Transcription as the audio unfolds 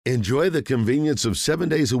Enjoy the convenience of 7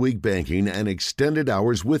 days a week banking and extended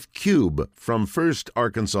hours with Cube from First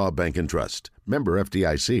Arkansas Bank and Trust. Member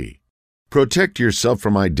FDIC. Protect yourself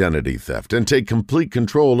from identity theft and take complete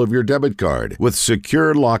control of your debit card with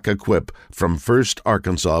Secure Lock Equip from First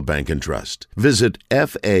Arkansas Bank and Trust. Visit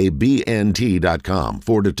FABNT.com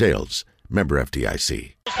for details. Member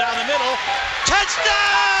FDIC. Down the middle.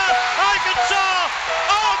 Touchdown! Arkansas!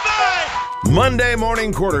 Oh, my! Monday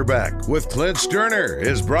Morning Quarterback with Clint Stoerner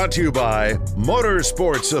is brought to you by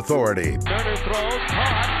Motorsports Authority. Stoerner throws,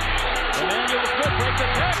 caught. Emmanuel Smith breaks a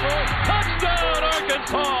tackle. Touchdown,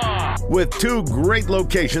 Arkansas! With 2 great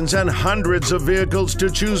locations and hundreds of vehicles to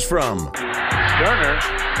choose from. Stoerner,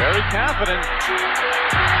 very confident.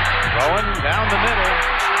 Throwing down the middle.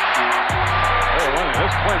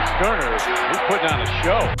 This Clint Stoerner, he's putting on a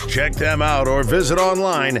show. Check them out or visit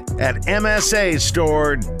online at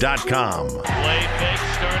msastore.com. Play fake.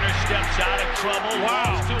 Stoerner steps out of trouble.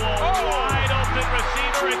 Wow. To a wide open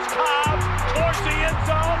receiver. It's Cobb towards the end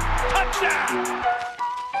zone. Touchdown.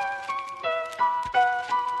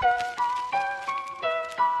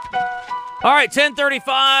 All right,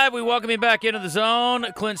 10:35. We welcome you back into the zone.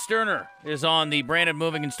 Clint Stoerner is on the Brandon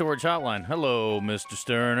Moving and Storage Hotline. Hello, Mr.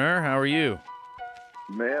 Stoerner. How are you?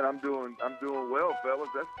 Man, I'm doing well, fellas.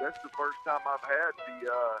 That's the first time I've had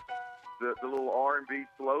the little R&B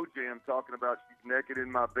slow jam talking about she's naked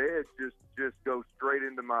in my bed. Just go straight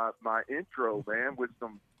into my intro, man, with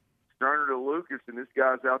some Stoerner to Lucas, and this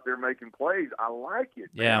guy's out there making plays. I like it,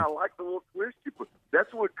 man. Yeah. I like the little twist you put.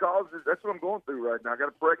 That's what I'm going through right now. I got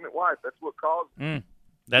a pregnant wife. That's what causes.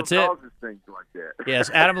 That's what it. causes things like that. Yes,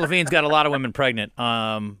 Adam Levine's got a lot of women pregnant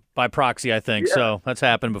by proxy, I think. Yeah. So that's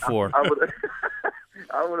happened before.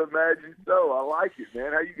 I would imagine so. I like it,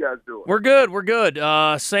 man. How you guys doing? We're good.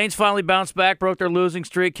 Saints finally bounced back, broke their losing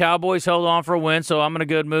streak. Cowboys held on for a win, so I'm in a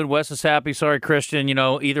good mood. Wes is happy. Sorry, Christian.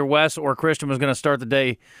 Either Wes or Christian was going to start the day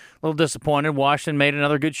a little disappointed. Washington made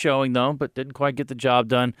another good showing, though, but didn't quite get the job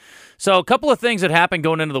done. So a couple of things that happened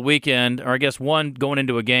going into the weekend, or I guess one going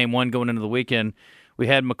into a game, one going into the weekend. We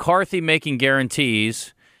had McCarthy making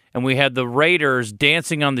guarantees, and we had the Raiders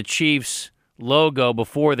dancing on the Chiefs logo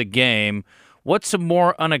before the game. What's a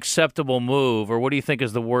more unacceptable move, or what do you think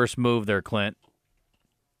is the worst move there, Clint?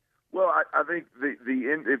 Well, I think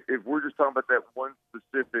if we're just talking about that one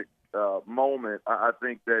specific moment, I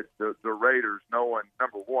think that the Raiders, knowing,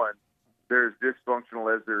 number one, they're as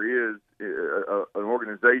dysfunctional as there is an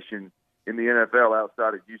organization in the NFL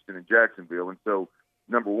outside of Houston and Jacksonville, and so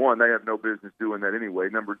number one, they have no business doing that anyway.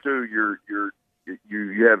 Number two, you're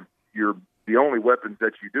the only weapons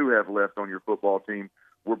that you do have left on your football team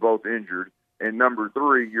were both injured. And number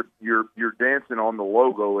three, you're dancing on the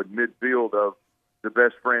logo in midfield of the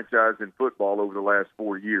best franchise in football over the last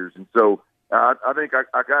 4 years. And so I think I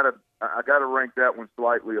gotta rank that one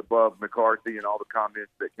slightly above McCarthy and all the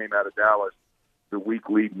comments that came out of Dallas the week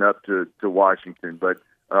leading up to Washington. But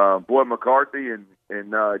boy, McCarthy and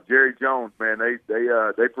Jerry Jones, man, they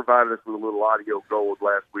provided us with a little audio gold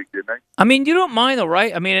last week, didn't they? I mean, you don't mind though,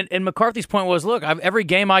 right? I mean, and McCarthy's point was, look, every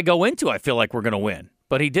game I go into, I feel like we're going to win.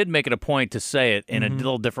 But he did make it a point to say it in a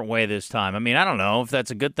little different way this time. I mean, I don't know if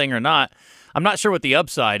that's a good thing or not. I'm not sure what the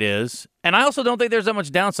upside is. And I also don't think there's that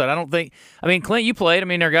much downside. I mean, Clint, you played. I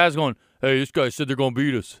mean, there are guys going, hey, this guy said they're going to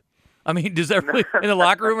beat us. I mean, does that really, in the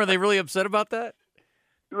locker room, are they really upset about that?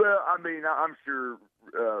 Well, I mean, I'm sure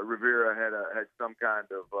Rivera had some kind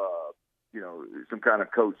of, some kind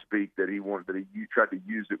of coach speak that he tried to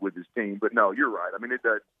use it with his team. But no, you're right. I mean,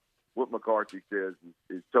 what McCarthy says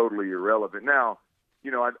is totally irrelevant. Now,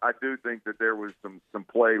 I do think that there was some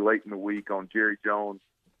play late in the week on Jerry Jones,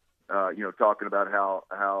 talking about how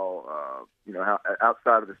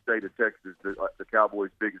outside of the state of Texas, the Cowboys'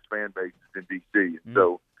 biggest fan base is in D.C. And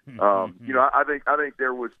so, I think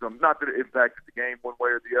there was some, not that it impacted the game one way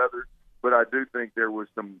or the other, but I do think there was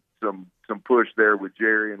some push there with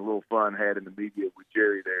Jerry and a little fun had in the media with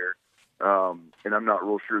Jerry there. And I'm not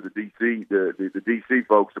real sure the DC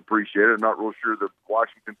folks appreciate it. I'm not real sure the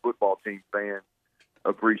Washington football team fans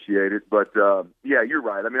appreciate it. But, yeah, you're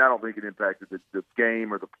right. I mean, I don't think it impacted the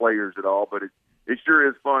game or the players at all, but it sure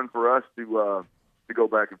is fun for us to go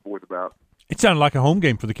back and forth about. It sounded like a home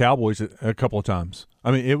game for the Cowboys a couple of times. I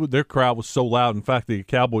mean, their crowd was so loud. In fact, the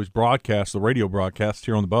Cowboys broadcast, the radio broadcast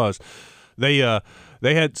here on the Buzz, they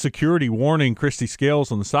had security warning Christy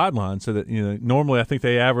Scales on the sideline, so that normally I think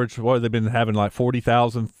they average they've been having like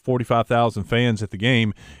 40,000, 45,000 fans at the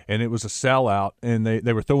game, and it was a sellout, and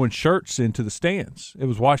they were throwing shirts into the stands. It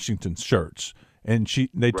was Washington's shirts. And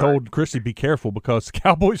they told Christy, be careful because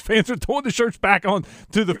Cowboys fans are throwing the shirts back on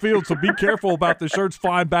to the field, so be careful about the shirts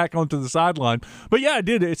flying back onto the sideline. But, yeah, it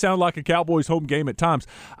did. It sounded like a Cowboys home game at times.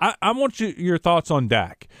 I want your thoughts on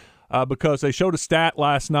Dak because they showed a stat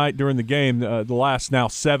last night during the game, the last now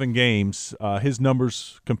 7 games, his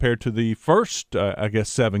numbers compared to the first,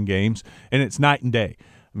 7 games, and it's night and day.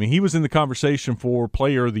 I mean, he was in the conversation for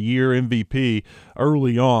Player of the Year, MVP,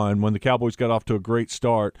 early on when the Cowboys got off to a great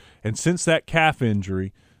start. And since that calf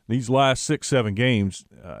injury, these last 6-7 games,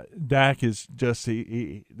 Dak is just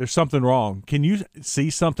there's something wrong. Can you see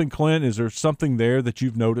something, Clint? Is there something there that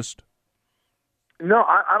you've noticed? No,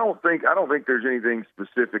 I don't think there's anything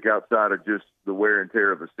specific outside of just the wear and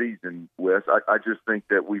tear of a season, Wes. I just think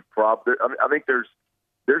that I think there's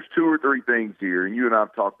 2 or 3 things here, and you and I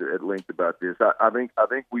have talked at length about this. I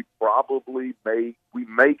think we probably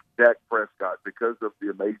make Dak Prescott, because of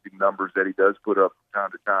the amazing numbers that he does put up from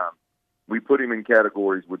time to time. We put him in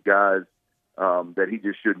categories with guys that he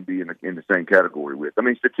just shouldn't be in the same category with. I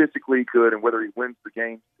mean, statistically he could, and whether he wins the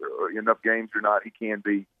game or enough games or not, he can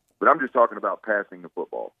be. But I'm just talking about passing the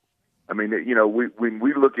football. I mean, when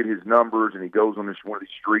we look at his numbers and he goes on one of these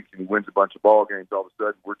streaks and he wins a bunch of ball games, all of a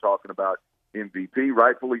sudden we're talking about MVP,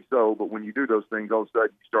 rightfully so. But when you do those things, all of a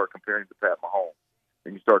sudden you start comparing him to Pat Mahomes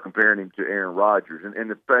and you start comparing him to Aaron Rodgers.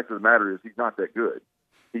 And the fact of the matter is he's not that good.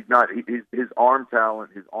 He's not. His arm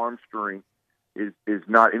talent, his arm strength is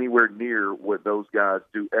not anywhere near what those guys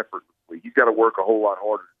do effortlessly. He's got to work a whole lot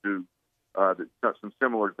harder to do some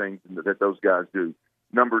similar things that those guys do.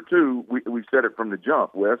 Number 2, we've said it from the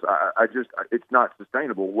jump, Wes. It's not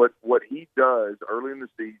sustainable. What he does early in the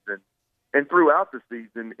season and throughout the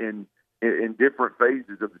season in different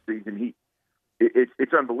phases of the season,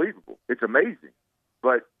 it's unbelievable. It's amazing,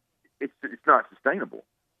 but it's not sustainable.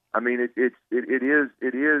 I mean, it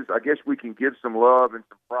is. I guess we can give some love and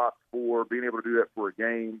some props for being able to do that for a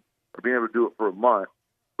game or being able to do it for a month,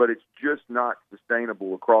 but it's just not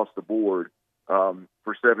sustainable across the board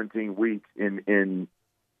for 17 weeks in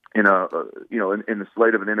the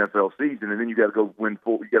slate of an NFL season, and then you got to go win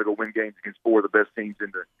games against 4 of the best teams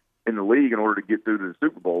in the league in order to get through to the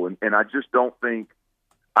Super Bowl. And I just don't think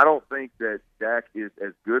that Dak is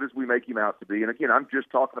as good as we make him out to be. And again, I'm just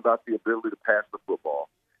talking about the ability to pass the football.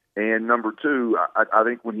 And number 2, I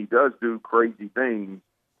think when he does do crazy things,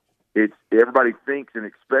 everybody thinks and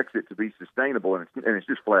expects it to be sustainable, and it's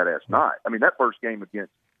just flat ass not. I mean, that first game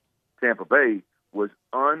against Tampa Bay was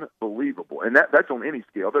unbelievable. And that's on any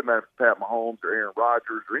scale. It doesn't matter if it's Pat Mahomes or Aaron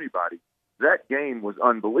Rodgers or anybody. That game was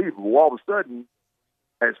unbelievable. All of a sudden,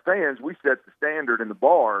 as fans, we set the standard and the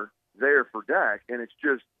bar there for Dak, and it's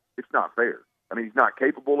not fair. I mean, he's not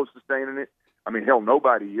capable of sustaining it. I mean, hell,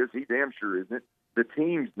 nobody is. He damn sure isn't. The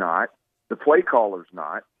team's not. The play caller's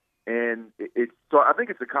not. And so I think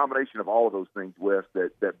it's a combination of all of those things, Wes,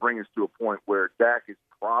 that bring us to a point where Dak is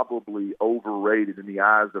probably overrated in the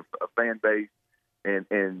eyes of a fan base and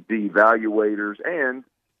the evaluators and,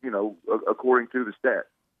 according to the stats.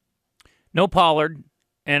 No Pollard,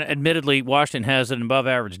 and admittedly Washington has an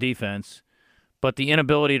above-average defense, but the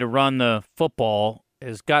inability to run the football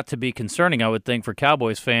has got to be concerning, I would think, for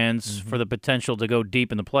Cowboys fans for the potential to go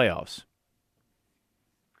deep in the playoffs.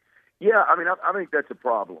 Yeah, I mean, I think that's a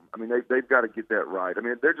problem. I mean, they've got to get that right. I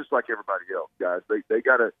mean, they're just like everybody else, guys. They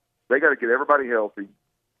got to get everybody healthy,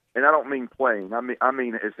 and I don't mean playing. I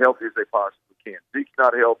mean as healthy as they possibly can. Zeke's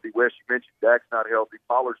not healthy. Wes, you mentioned Dak's not healthy.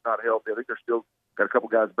 Pollard's not healthy. I think they're still got a couple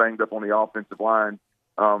guys banged up on the offensive line.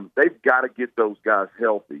 They've got to get those guys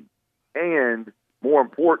healthy, and more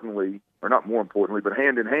importantly, or not more importantly, but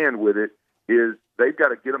hand in hand with it is they've got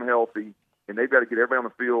to get them healthy, and they've got to get everybody on the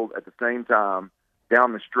field at the same time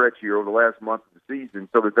down the stretch here over the last month of the season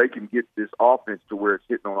so that they can get this offense to where it's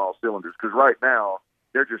hitting on all cylinders. Because right now,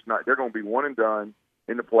 they're just not. They're going to be one and done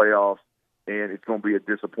in the playoffs, and it's going to be a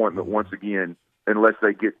disappointment once again unless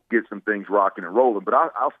they get some things rocking and rolling. But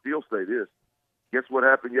I'll still say this. Guess what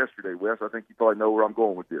happened yesterday, Wes? I think you probably know where I'm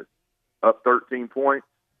going with this. Up 13 points,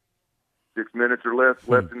 6 minutes or less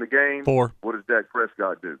left in the game. 4. What does Dak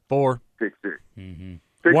Prescott do? 4. Pick 6. Mm-hmm.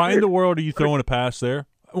 Pick Why 6. in the world are you throwing a pass there?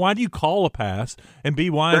 Why do you call a pass? And B,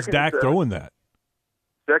 why is Dak throwing that?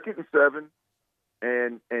 2nd and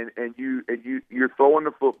 7, and you're throwing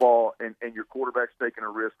the football, and your quarterback's taking a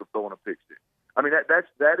risk of throwing a pick six. I mean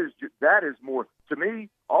that is more to me.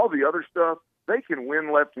 All the other stuff, they can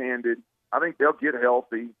win left-handed. I think they'll get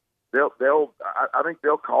healthy. I think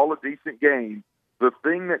they'll call a decent game. The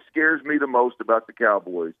thing that scares me the most about the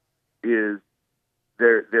Cowboys is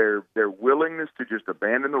their willingness to just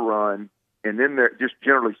abandon the run. And then they're just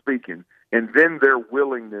generally speaking, and then their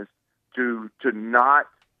willingness to not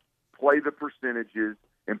play the percentages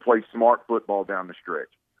and play smart football down the stretch.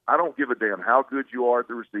 I don't give a damn how good you are at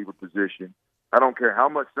the receiver position. I don't care how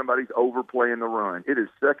much somebody's overplaying the run. It is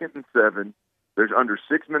 2nd and 7. There's under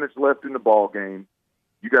 6 minutes left in the ball game.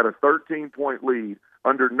 You got a 13-point lead.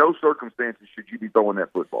 Under no circumstances should you be throwing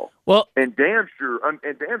that football. Well, and damn sure,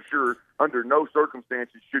 under no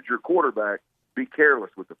circumstances should your quarterback be careless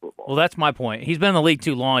with the football. Well, that's my point. He's been in the league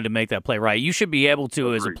too long to make that play right. You should be able to,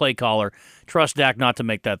 Agreed. as a play caller, trust Dak not to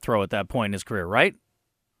make that throw at that point in his career, right?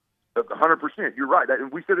 100%. You're right.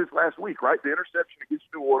 And we said this last week, right? The interception against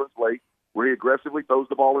New Orleans late, where he aggressively throws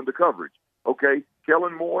the ball into coverage. Okay,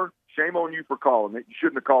 Kellen Moore, shame on you for calling it. You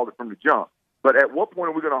shouldn't have called it from the jump. But at what point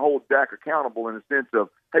are we going to hold Dak accountable in the sense of,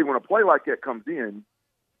 hey, when a play like that comes in,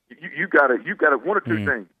 you got to one or two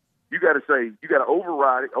things. You got to say, you got to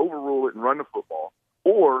override it, overrule it, and run the football,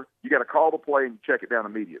 or you got to call the play and check it down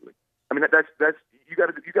immediately. I mean, that's you got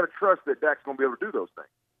to trust that Dak's going to be able to do those things.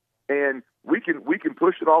 And we can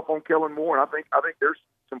push it off on Kellen Moore, and I think there's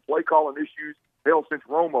some play calling issues. Hell, since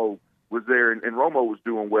Romo was there and Romo was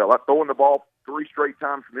doing well, throwing the ball 3 straight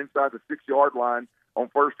times from inside the 6-yard line on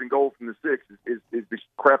 1st and goal from the 6 is the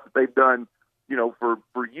crap that they've done,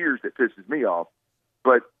 for years that pisses me off.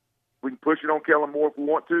 But we can push it on Kellen Moore if we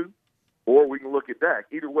want to, or we can look at Dak.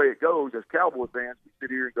 Either way it goes, as Cowboy fans, we sit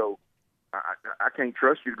here and go, I can't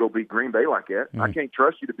trust you to go beat Green Bay like that. I can't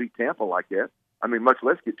trust you to beat Tampa like that. I mean, much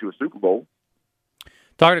less get to a Super Bowl.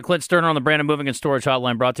 Talking to Clint Stoerner on the Brandon Moving and Storage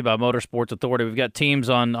Hotline, brought to you by Motorsports Authority. We've got teams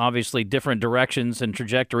on, obviously, different directions and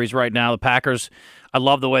trajectories right now. The Packers, I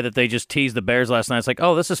love the way that they just teased the Bears last night. It's like,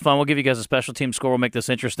 oh, this is fun. We'll give you guys a special team score. We'll make this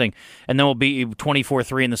interesting. And then we'll beat you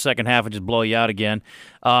 24-3 in the second half and just blow you out again.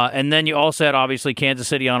 And then you also had, obviously, Kansas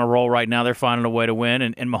City on a roll right now. They're finding a way to win.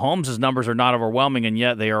 And Mahomes' numbers are not overwhelming, and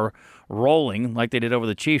yet they are rolling like they did over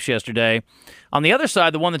the Chiefs yesterday. On the other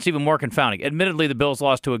side, the one that's even more confounding. Admittedly, the Bills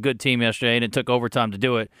lost to a good team yesterday, and it took overtime to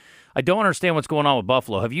do it. I don't understand what's going on with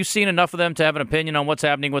Buffalo. Have you seen enough of them to have an opinion on what's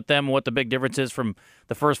happening with them and what the big difference is from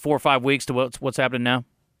the first 4 or 5 weeks to what's happening now?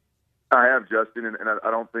 I have, Justin, and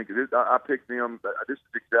I don't think it is. I picked them. This is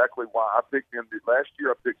exactly why I picked them. Last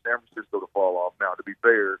year, I picked San Francisco to fall off. Now, to be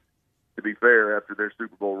fair, after their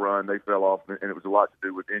Super Bowl run, they fell off, and it was a lot to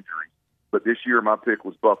do with injury. But this year, my pick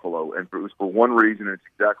was Buffalo, and it was for one reason, and it's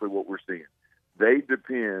exactly what we're seeing. They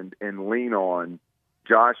depend and lean on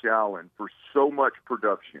Josh Allen for so much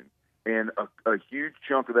production, and a huge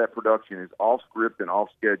chunk of that production is off script and off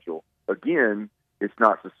schedule. Again, it's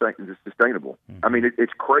not sustainable. I mean,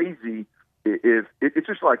 it's crazy. If it's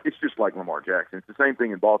just like Lamar Jackson. It's the same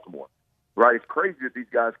thing in Baltimore, right? It's crazy that these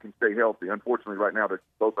guys can stay healthy. Unfortunately, right now,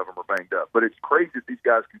 both of them are banged up. But it's crazy that these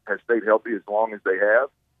guys have stayed healthy as long as they have.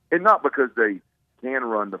 And not because they can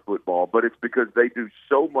run the football, but it's because they do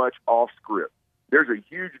so much off script. There's a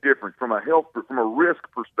huge difference from a risk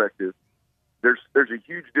perspective. There's a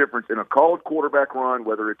huge difference in a called quarterback run,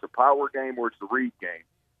 whether it's a power game or it's a read game.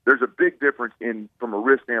 There's a big difference from a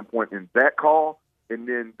risk standpoint in that call, and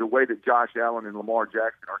then the way that Josh Allen and Lamar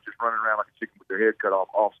Jackson are just running around like a chicken with their head cut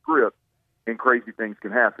off script, and crazy things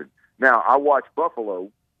can happen. Now, I watched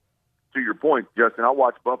Buffalo. To your point, Justin, I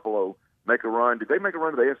watched Buffalo make a run. Did they make a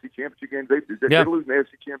run to the AFC Championship game? Did they lose the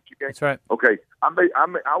AFC Championship game? That's right. Okay.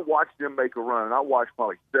 I watched them make a run, and I watched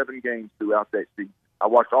probably 7 games throughout that season. I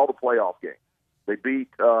watched all the playoff games. They beat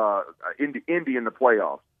Indy in the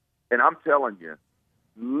playoffs. And I'm telling you,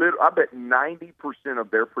 I bet 90%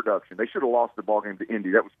 of their production, they should have lost the ball game to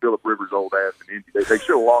Indy. That was Phillip Rivers' old ass in Indy. They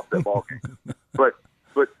should have lost that ball game. But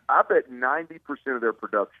I bet 90% of their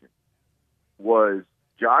production was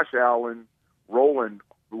Josh Allen rolling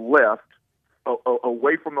left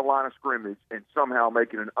away from the line of scrimmage and somehow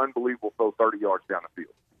making an unbelievable throw 30 yards down the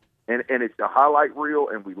field. And it's a highlight reel,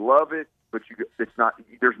 and we love it, but it's not.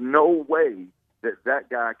 There's no way that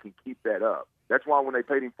guy can keep that up. That's why when they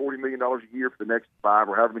paid him $40 million a year for the next 5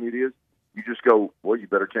 or however many it is, you just go, well, you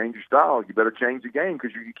better change your style. You better change the game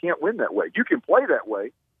because you can't win that way. You can play that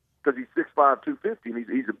way because he's 6'5", 250, and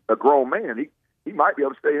he's a grown man. He might be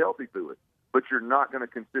able to stay healthy through it, but you're not going to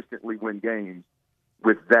consistently win games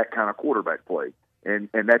with that kind of quarterback play. And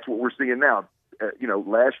that's what we're seeing now.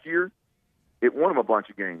 Last year, it won them a bunch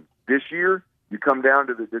of games. This year, you come down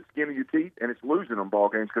to the skin of your teeth, and it's losing them ball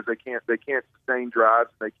games because they can't sustain drives.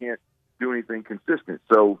 They can't do anything consistent.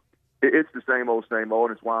 So it's the same old,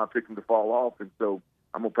 and it's why I picked them to fall off. And so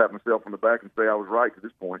I'm going to pat myself on the back and say I was right to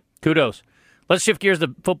this point. Kudos. Let's shift gears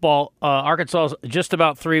to football. Arkansas is just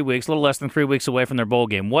about 3 weeks, a little less than 3 weeks away from their bowl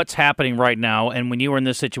game. What's happening right now? And when you were in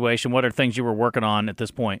this situation, what are things you were working on at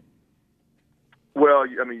this point? Well,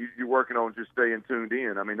 I mean, you're working on just staying tuned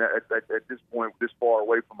in. I mean, at this point, this far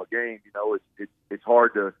away from a game, it's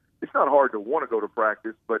hard to. It's not hard to want to go to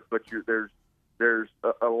practice, but there's there's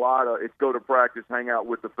a lot of it's go to practice, hang out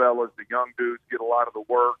with the fellas. The young dudes get a lot of the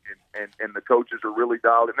work, and the coaches are really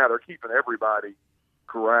dialed in. Now they're keeping everybody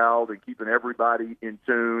corralled and keeping everybody in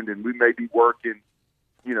tuned, and we may be working,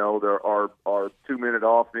 our 2-minute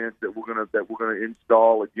offense that we're gonna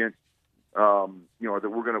install against,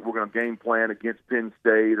 that we're gonna game plan against Penn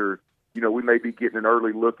State, or we may be getting an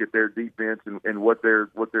early look at their defense and what they're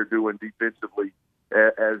doing defensively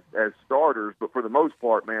as starters. But for the most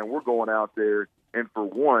part, man, we're going out there, and for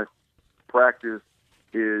once, practice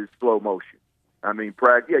is slow motion. I mean,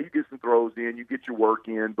 you get some throws in, you get your work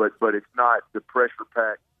in, but it's not the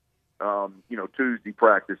pressure-packed, Tuesday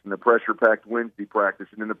practice and the pressure-packed Wednesday practice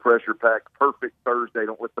and then the pressure-packed perfect Thursday,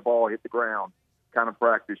 don't let the ball hit the ground kind of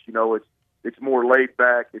practice. It's more laid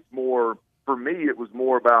back. It's more, for me, it was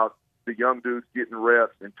more about the young dudes getting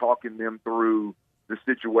reps and talking them through the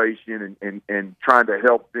situation and trying to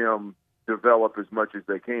help them develop as much as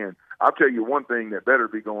they can. I'll tell you one thing that better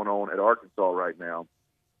be going on at Arkansas right now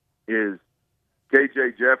is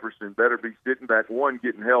KJ Jefferson better be sitting back, one,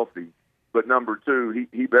 getting healthy, but number two,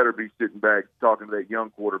 he better be sitting back talking to that young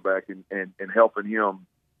quarterback and helping him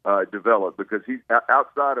develop, because he's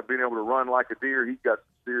outside of being able to run like a deer, he's got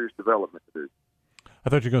some serious development to do. I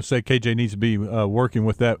thought you were going to say KJ needs to be working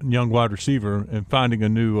with that young wide receiver and finding a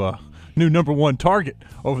new number one target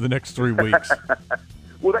over the next 3 weeks.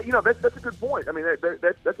 Well, that's a good point. I mean,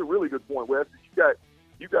 that's a really good point, Wes.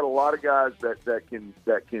 You've got a lot of guys that can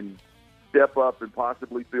step up and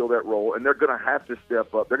possibly fill that role, and they're going to have to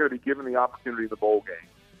step up. They're going to be given the opportunity in the bowl game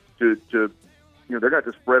to they're going to have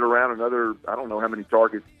to spread around another. I don't know how many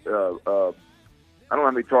targets. I don't know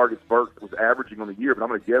how many targets Burke was averaging on the year, but I'm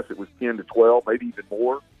going to guess it was 10 to 12, maybe even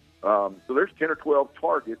more. So there's 10 or 12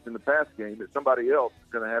 targets in the pass game that somebody else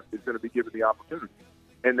is going to be given the opportunity.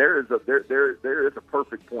 And there is a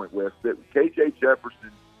perfect point, Wes, that KJ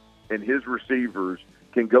Jefferson and his receivers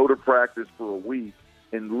can go to practice for a week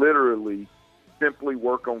and literally simply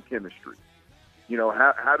work on chemistry.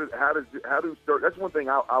 How do start? That's one thing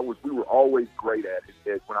we were always great at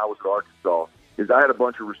when I was at Arkansas. Is I had a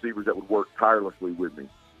bunch of receivers that would work tirelessly with me,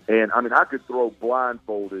 and I mean I could throw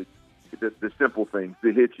blindfolded the simple things,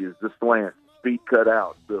 the hitches, the slants, speed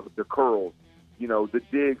cutouts, the curls, the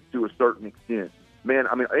digs to a certain extent. Man,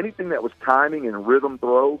 I mean anything that was timing and rhythm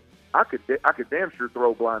throw, I could damn sure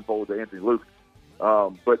throw blindfolded to Anthony Lucas.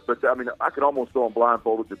 But I mean I could almost throw them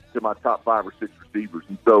blindfolded to my top 5 or 6 receivers,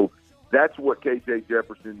 and so that's what KJ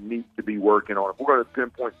Jefferson needs to be working on. If we're going to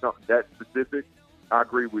pinpoint something that specific, I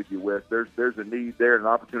agree with you, Wes. There's a need there and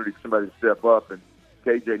an opportunity for somebody to step up, and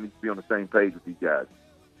KJ needs to be on the same page with these guys.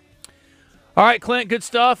 All right, Clint, good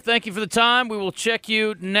stuff. Thank you for the time. We will check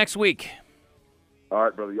you next week. All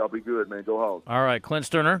right, brother. Y'all be good, man. Go home. All right, Clint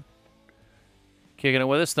Stoerner kicking it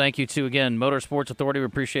with us. Thank you to, again, Motorsports Authority. We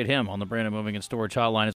appreciate him on the Brandon Moving and Storage Hotline.